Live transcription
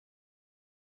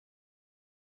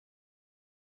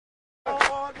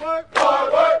Hard work.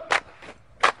 Hard work.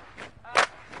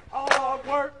 Hard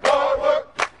work. Hard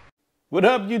work. What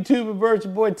up, YouTube? It's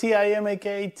your boy Tim,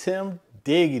 aka Tim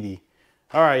Diggity.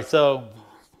 All right, so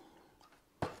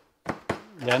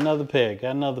got another pair,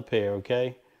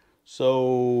 okay?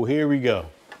 So here we go.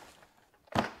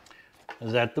 I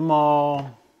was at the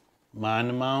mall,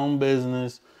 minding my own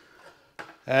business,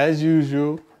 as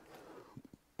usual.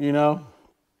 You know,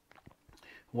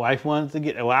 wife wanted to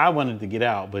get, well, I wanted to get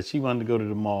out, but she wanted to go to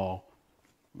the mall.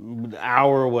 An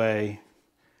hour away.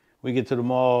 We get to the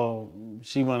mall,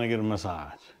 she wanted to get a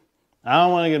massage. I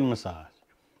don't want to get a massage.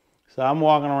 So I'm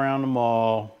walking around the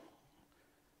mall.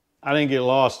 I didn't get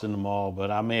lost in the mall,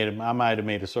 but I might have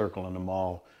made a circle in the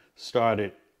mall.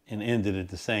 Started and ended at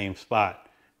the same spot,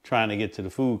 trying to get to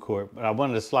the food court. But I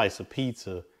wanted a slice of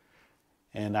pizza.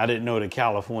 And I didn't know the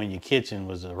California Kitchen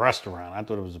was a restaurant. I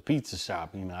thought it was a pizza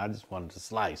shop. You know, I just wanted to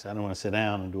slice. I didn't want to sit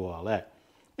down and do all that.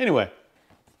 Anyway,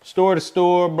 store to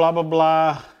store, blah, blah,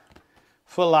 blah.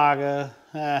 Foot Locker,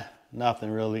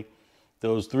 nothing really.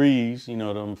 Those threes, you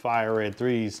know, them fire red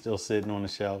threes still sitting on the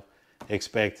shelf.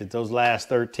 Expected. Those last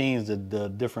 13s, the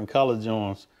different color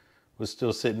joints, was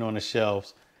still sitting on the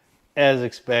shelves as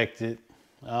expected.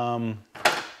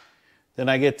 Then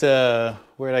I get to,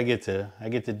 where did I get to? I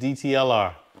get to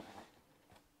DTLR.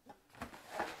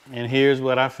 And here's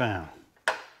what I found.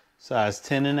 Size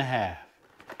 10.5.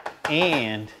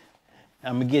 And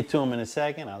I'm gonna get to them in a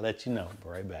second. I'll let you know. Be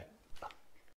right back.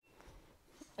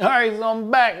 All right, so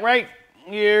I'm back right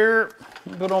here.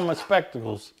 Put on my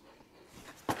spectacles.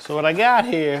 So what I got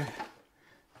here,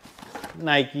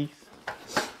 Nike.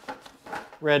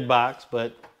 Red box,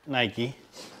 but Nike.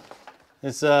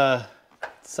 It's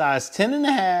size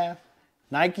 10.5,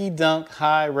 Nike Dunk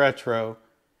High Retro,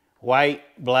 white,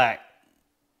 black.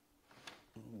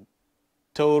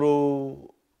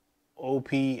 Total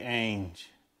OP Ange.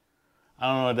 I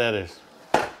don't know what that is.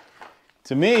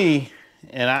 To me,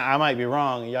 and I might be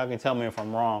wrong, and y'all can tell me if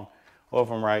I'm wrong or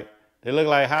if I'm right. They look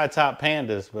like High-top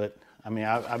Pandas, but I mean,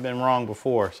 I've been wrong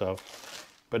before, so.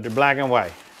 But they're black and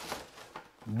white.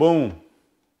 Boom.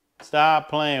 Stop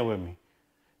playing with me.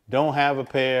 Don't have a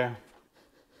pair.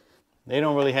 They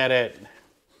don't really have that,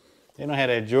 they don't have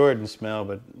that Jordan smell,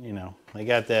 but you know, they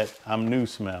got that I'm new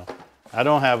smell. I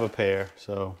don't have a pair,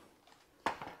 so,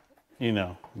 you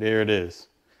know, there it is.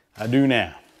 I do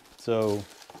now. So,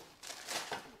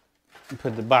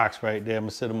 put the box right there. I'm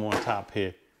gonna sit them on top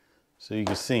here so you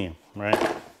can see them,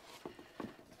 right?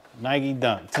 Nike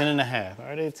Dunk, 10.5.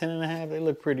 Are they 10.5? They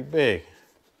look pretty big.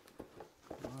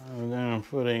 My damn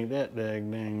foot ain't that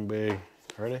dang big.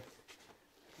 Are they?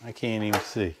 I can't even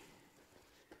see.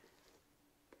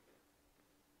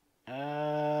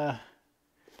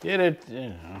 Yeah, they're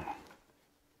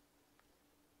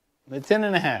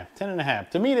 10.5.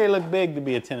 To me, they look big to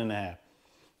be a 10.5.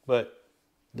 But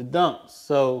the Dunks,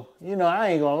 so, you know, I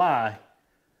ain't gonna lie.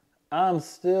 I'm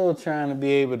still trying to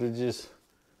be able to just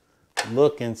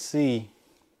look and see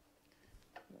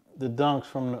the Dunks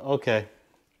from the, okay.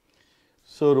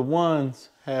 So the ones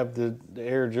have the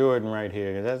Air Jordan right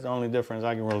here. That's the only difference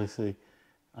I can really see,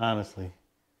 honestly.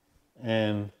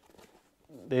 And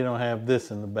they don't have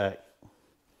this in the back.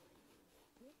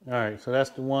 All right, so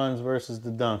that's the ones versus the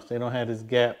Dunks. They don't have this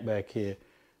gap back here.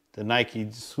 The Nike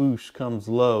swoosh comes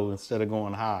low instead of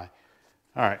going high.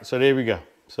 All right, so there we go.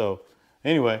 So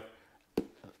anyway,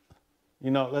 you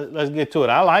know, let's get to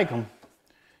it. I like them.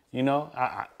 You know,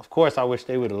 of course, I wish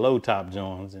they were the low top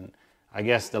Jones, and I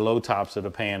guess the low tops are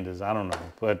the Pandas. I don't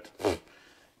know, but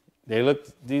they look,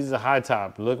 these are high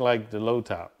top, look like the low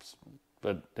tops,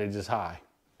 but they're just high.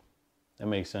 That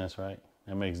makes sense, right?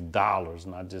 That makes dollars,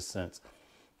 not just cents.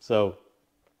 So,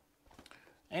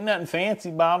 ain't nothing fancy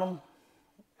about them,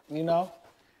 you know?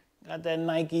 Got that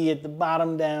Nike at the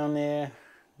bottom down there,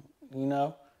 you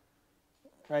know?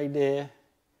 Right there.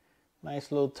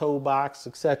 Nice little toe box,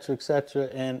 etc.,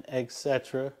 and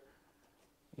etc.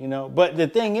 You know, but the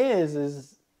thing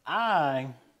is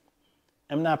I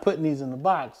am not putting these in the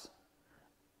box.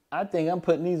 I think I'm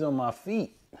putting these on my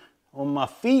feet. On my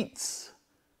feets.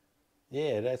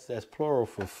 Yeah, that's plural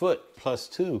for foot,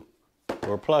 +2,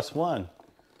 or +1.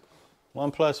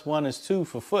 1 + 1 is 2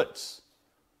 for foots.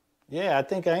 Yeah, I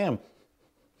think I am.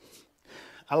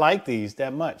 I like these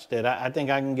that much that I think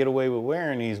I can get away with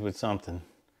wearing these with something.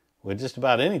 With just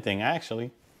about anything,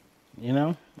 actually. You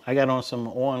know, I got on some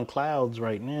On Clouds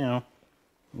right now,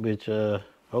 which,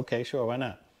 okay, sure, why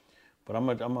not? But I'm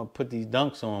gonna put these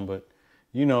Dunks on, but,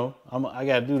 you know, I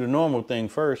gotta do the normal thing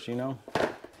first, you know?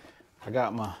 I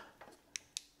got my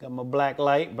black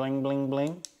light, bling, bling,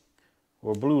 bling,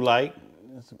 or blue light,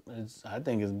 I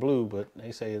think it's blue, but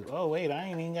they say, oh wait, I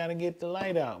ain't even gotta get the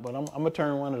light out. But I'm gonna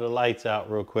turn one of the lights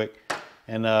out real quick.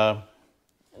 And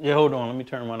yeah, hold on, let me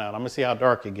turn one out. I'm gonna see how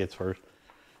dark it gets first.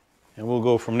 And we'll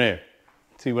go from there.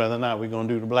 See whether or not we're gonna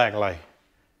do the black light.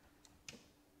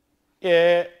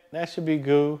 Yeah, that should be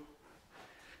cool.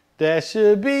 That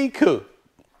should be cool.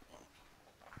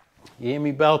 You hear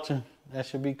me belching? That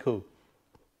should be cool.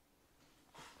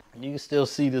 You can still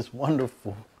see this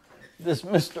wonderful, this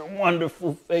Mr.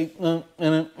 Wonderful fake up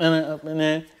in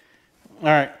there. All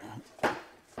right.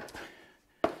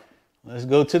 Let's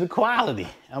go to the quality.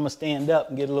 I'm gonna stand up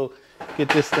and get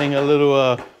this thing a little,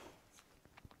 or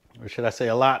should I say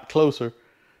a lot closer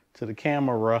to the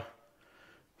camera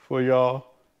for y'all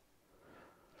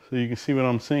so you can see what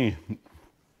I'm seeing. I'm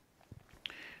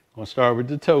gonna start with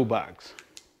the toe box.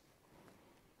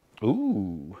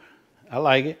 Ooh, I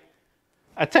like it.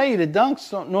 I tell you, the Dunks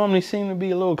don't normally seem to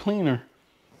be a little cleaner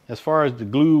as far as the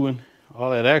glue and all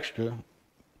that extra.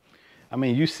 I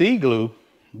mean, you see glue,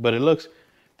 but it looks,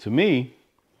 to me,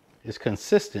 it's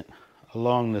consistent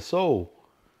along the sole,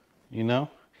 you know?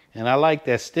 And I like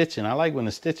that stitching. I like when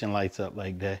the stitching lights up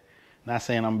like that. Not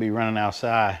saying I'm gonna be running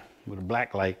outside with a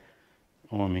black light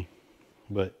on me,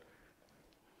 but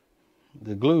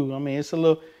the glue, I mean, it's a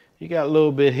little, you got a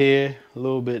little bit here, a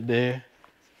little bit there,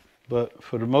 but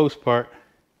for the most part,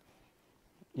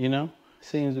 you know,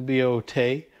 seems to be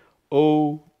okay.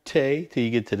 Okay, till you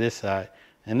get to this side.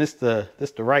 And this the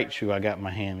right shoe I got in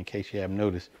my hand, in case you haven't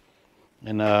noticed.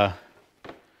 And yeah,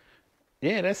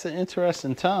 that's an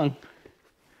interesting tongue.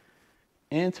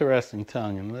 Interesting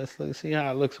tongue. And let's see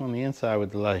how it looks on the inside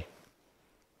with the light.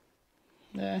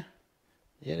 Yeah,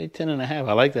 they 10.5.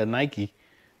 I like that Nike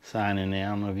sign in there. I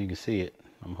don't know if you can see it.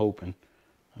 I'm hoping.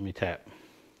 Let me tap.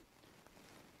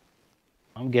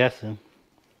 I'm guessing.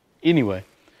 Anyway,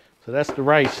 so that's the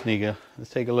right sneaker.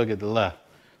 Let's take a look at the left.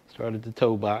 Start at the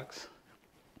toe box.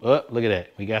 Oh, look at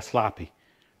that. We got sloppy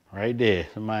right there.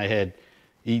 Somebody had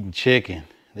eaten chicken.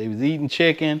 They was eating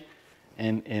chicken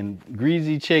and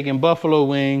greasy chicken, buffalo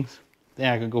wings.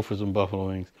 Then I could go for some buffalo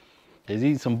wings. They was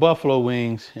eating some buffalo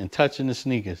wings and touching the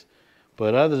sneakers.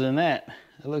 But other than that,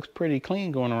 it looks pretty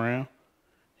clean going around.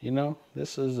 You know,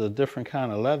 this is a different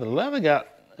kind of leather. The leather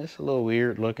it's a little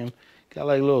weird looking. Got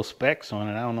like little specks on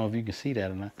it. I don't know if you can see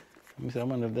that or not. Let me see, I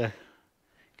wonder if that,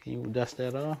 can you dust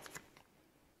that off?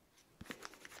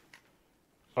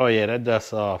 Oh yeah, that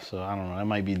dusts off, so I don't know. That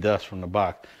might be dust from the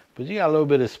box. But you got a little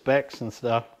bit of specks and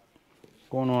stuff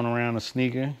going on around the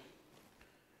sneaker.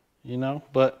 You know,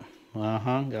 but, got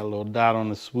a little dot on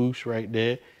the swoosh right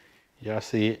there. Y'all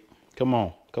see it. Come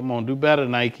on, do better,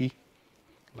 Nike.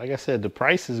 Like I said, the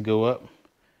prices go up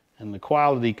and the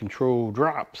quality control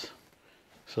drops.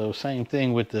 So same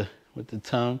thing with the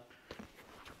tongue.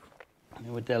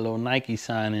 And with that little Nike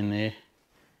sign in there,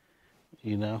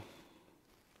 you know.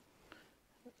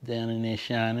 Down in there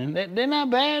shining. They're not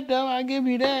bad though, I give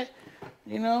you that.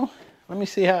 You know. Let me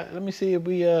see if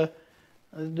we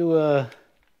let's do a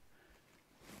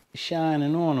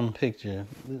shining on them picture.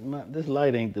 This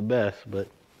light ain't the best, but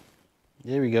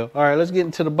there we go. All right, let's get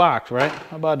into the box, right?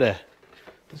 How about that?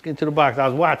 Let's get into the box. I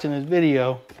was watching this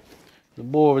video. The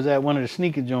boy was at one of the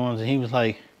sneaker joints and he was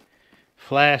like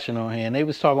flashing on here and they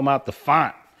was talking about the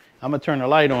font. I'm gonna turn the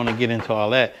light on and get into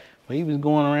all that. But he was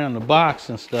going around the box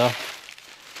and stuff.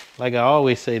 Like I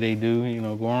always say they do, you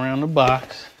know, going around the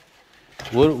box.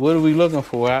 What are we looking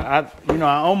for? I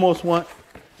almost want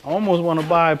to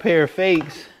buy a pair of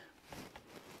fakes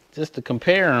just to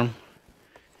compare them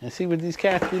and see what these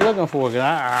cats be looking for.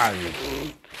 Cause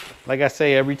like I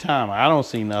say every time, I don't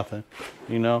see nothing,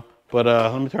 you know. But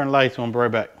let me turn the lights on, be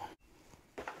right back.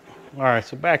 All right,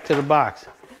 so back to the box.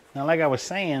 Now, like I was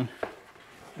saying,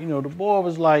 you know, the boy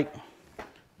was like,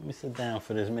 let me sit down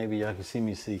for this, maybe y'all can see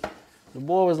me see. The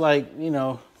boy was like, you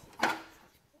know,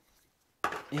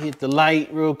 he hit the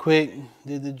light real quick,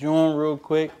 did the joint real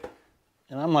quick,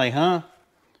 and I'm like, huh?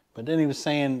 But then he was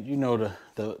saying, you know,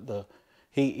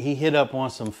 he hit up on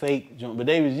some fake joint, but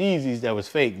they was Yeezys that was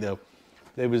fake though.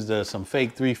 There was some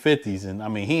fake 350s, and I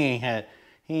mean, he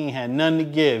ain't had nothing to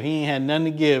give. He ain't had nothing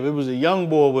to give. It was a young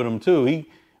boy with him too.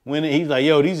 He's like,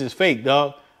 yo, these is fake,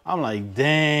 dog. I'm like,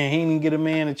 dang, he didn't get a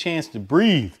man a chance to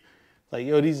breathe. Like,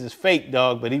 yo, these is fake,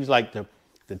 dog. But he was like, the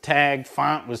tag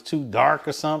font was too dark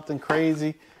or something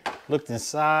crazy. Looked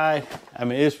inside. I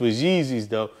mean, this was Yeezys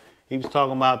though. He was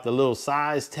talking about the little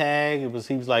size tag. He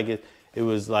was like it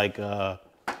was like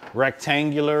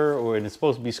rectangular, or it's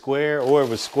supposed to be square, or it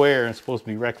was square and it's supposed to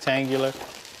be rectangular.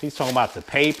 He's talking about the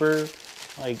paper.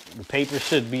 Like the paper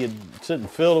shouldn't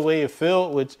fill the way it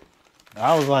filled, which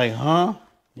I was like, huh?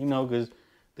 You know, because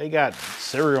they got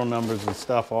serial numbers and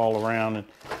stuff all around, and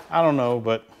I don't know,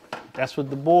 but that's what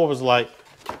the boy was like.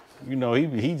 You know,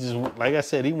 he just, like I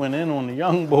said, he went in on the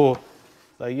young boy.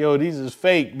 Like, yo, these is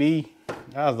fake, B.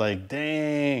 I was like,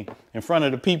 dang. In front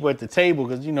of the people at the table,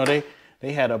 because, you know,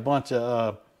 they had a bunch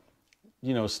of,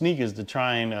 you know, sneakers to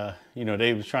try and, you know,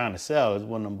 they was trying to sell. It was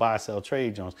one of them buy, sell,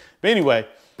 trade joints. But anyway,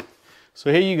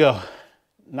 so here you go.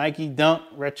 Nike Dunk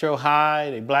Retro High,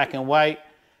 they black and white.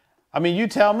 I mean, you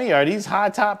tell me, are these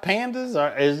high-top pandas?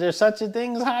 Or is there such a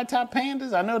thing as high-top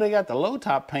pandas? I know they got the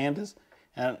low-top pandas,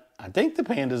 and I think the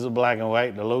pandas are black and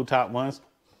white, the low-top ones.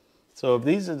 So if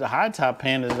these are the high-top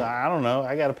pandas, I don't know.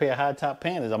 I got a pair of high-top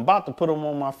pandas. I'm about to put them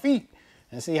on my feet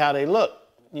and see how they look.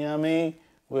 You know what I mean?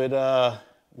 With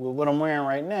what I'm wearing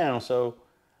right now. So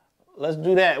let's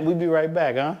do that. We'll be right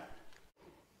back, huh?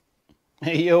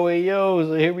 Hey, yo,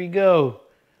 so here we go.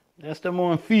 That's them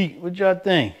on feet. What y'all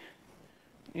think?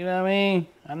 You know what I mean?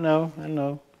 I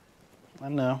know. I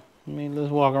mean, let's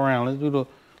walk around. Let's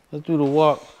do the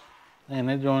walk. Man,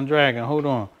 that joint dragging. Hold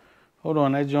on,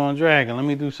 that joint dragging. Let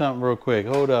me do something real quick.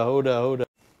 Hold up. All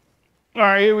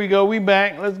right, here we go. We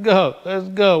back. Let's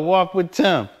go. Walk with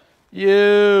Tim.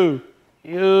 Yo,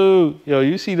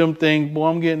 you see them things, boy,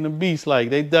 I'm getting the beast like.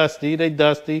 They dusty,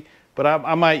 but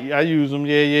I use them,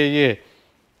 yeah.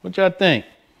 What y'all think?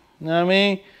 You know what I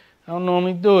mean? I don't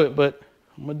normally do it, but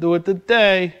I'm gonna do it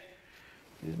today.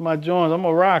 These are my joints. I'm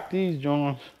gonna rock these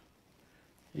joints.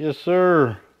 Yes,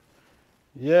 sir.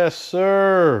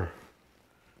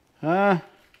 Huh?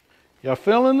 Y'all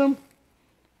feeling them?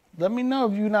 Let me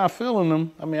know if you're not feeling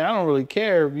them. I mean, I don't really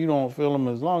care if you don't feel them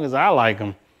as long as I like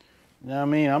them. You know what I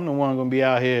mean? I'm the one gonna be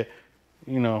out here,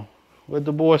 you know, what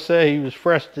the boy say, he was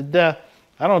fresh to death.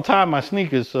 I don't tie my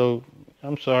sneakers, so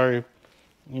I'm sorry,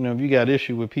 you know, if you got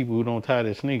issue with people who don't tie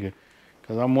their sneaker,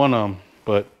 because I'm one of them.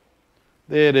 But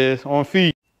there it is, on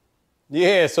feet.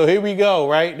 Yeah, so here we go,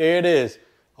 right? There it is,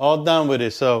 all done with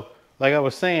it. So, like I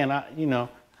was saying, you know,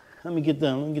 let me get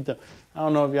them. I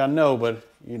don't know if y'all know, but,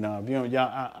 you know, if you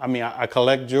y'all, I mean, I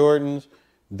collect Jordans,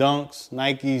 Dunks,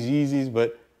 Nikes, Yeezys,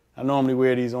 but I normally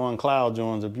wear these on cloud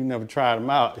joints. If you never tried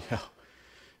them out,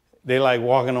 they like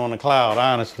walking on a cloud,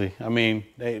 honestly. I mean,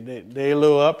 they a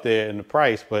little up there in the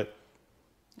price, but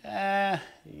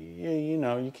you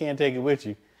know, you can't take it with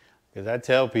you. Because I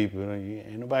tell people,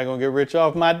 ain't nobody gonna get rich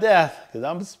off my death, because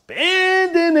I'm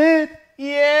spending it,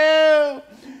 yeah.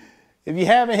 If you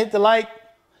haven't hit the like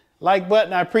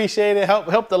button, I appreciate it.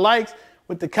 Help the likes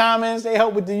with the comments. They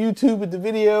help with the YouTube, with the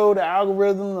video, the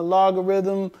algorithm, the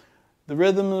logarithm, the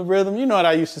rhythm. You know what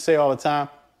I used to say all the time.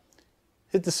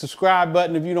 Hit the subscribe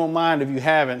button if you don't mind. If you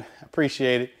haven't, I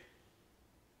appreciate it.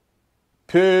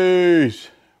 Peace.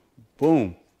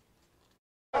 Boom.